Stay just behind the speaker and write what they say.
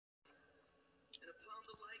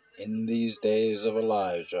In these days of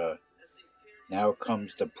Elijah, now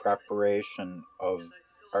comes the preparation of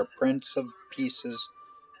our Prince of Peace's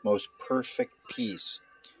most perfect peace.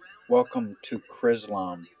 Welcome to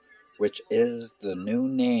Chrislam, which is the new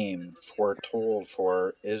name foretold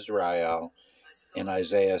for Israel in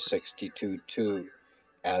Isaiah 62:2,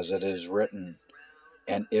 as it is written,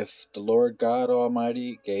 and if the Lord God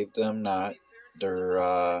Almighty gave them not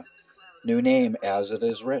their new name as it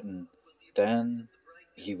is written, then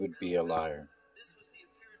he would be a liar.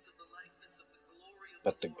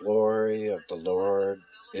 But the glory of the Lord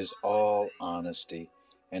is all honesty,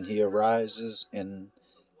 and he arises in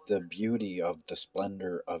the beauty of the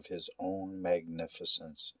splendor of his own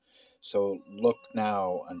magnificence. So look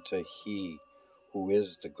now unto he who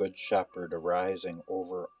is the good shepherd arising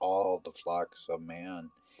over all the flocks of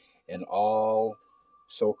man, and all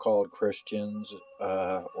so-called Christians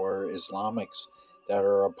or Islamics that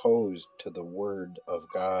are opposed to the word of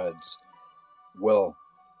God's will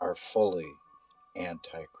are fully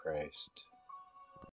Antichrist.